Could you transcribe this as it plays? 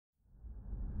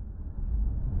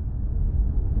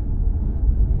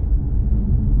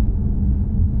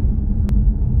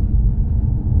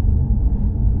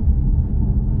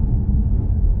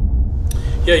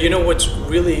Yeah, you know what's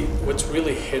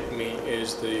really hit me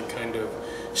is the kind of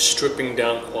stripping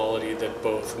down quality that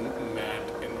both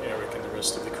Matt and Eric and the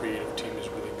rest of the creative team is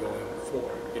really going for.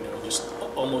 You know, just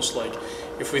almost like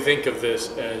if we think of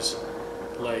this as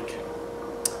like,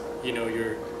 you know,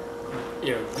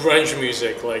 grunge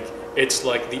music, like it's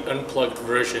like the unplugged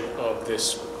version of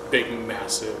this big,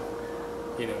 massive,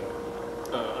 you know,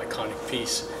 iconic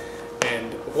piece.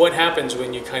 And what happens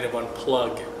when you kind of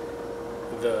unplug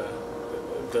the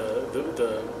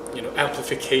you know,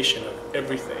 amplification of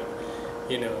everything,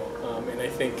 you know, and I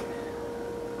think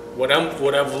what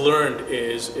I've learned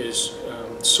is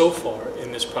so far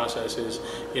in this process is,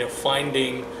 you know,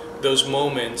 finding those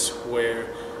moments where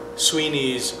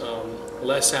Sweeney's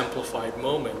less amplified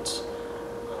moments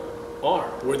are,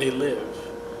 where they live,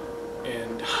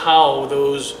 and how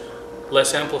those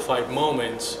less amplified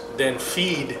moments then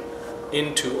feed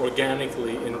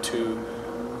organically into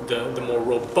the more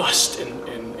robust and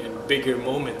bigger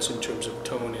moments in terms of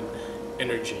tone and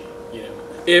energy. You know,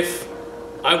 if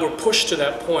I were pushed to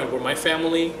that point where my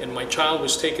family and my child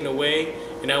was taken away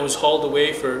and I was hauled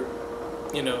away for,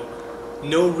 you know,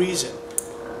 no reason,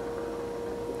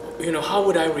 you know, how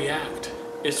would I react?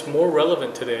 It's more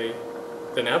relevant today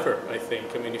than ever, I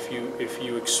think. I mean, if you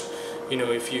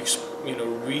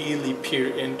really peer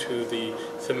into the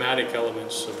thematic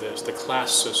elements of this, the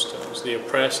class systems, the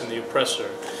oppressed and the oppressor,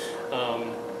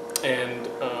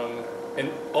 and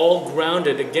all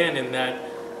grounded again in that,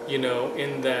 you know,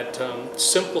 in that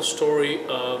simple story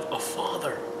of a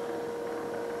father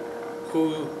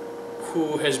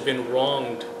who has been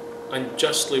wronged,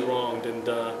 unjustly wronged,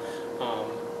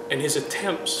 and his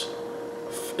attempts,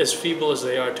 as feeble as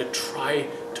they are, to try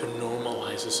to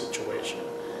normalize the situation.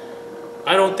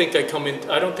 I don't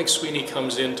think Sweeney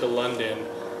comes into London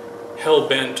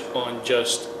hell-bent on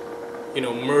just, you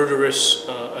know, murderous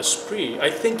spree. I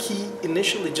think he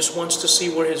initially just wants to see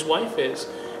where his wife is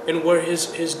and where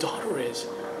his daughter is.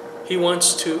 He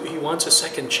wants a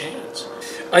second chance.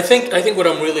 I think what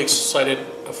I'm really excited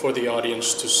for the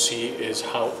audience to see is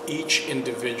how each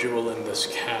individual in this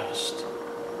cast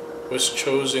was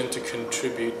chosen to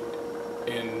contribute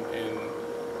in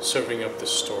serving up the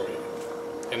story,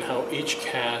 and how each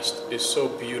cast is so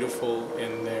beautiful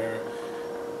in their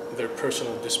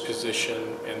personal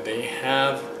disposition, and they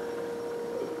have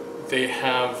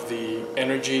the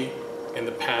energy and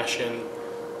the passion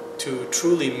to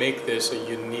truly make this a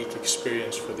unique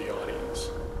experience for the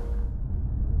audience.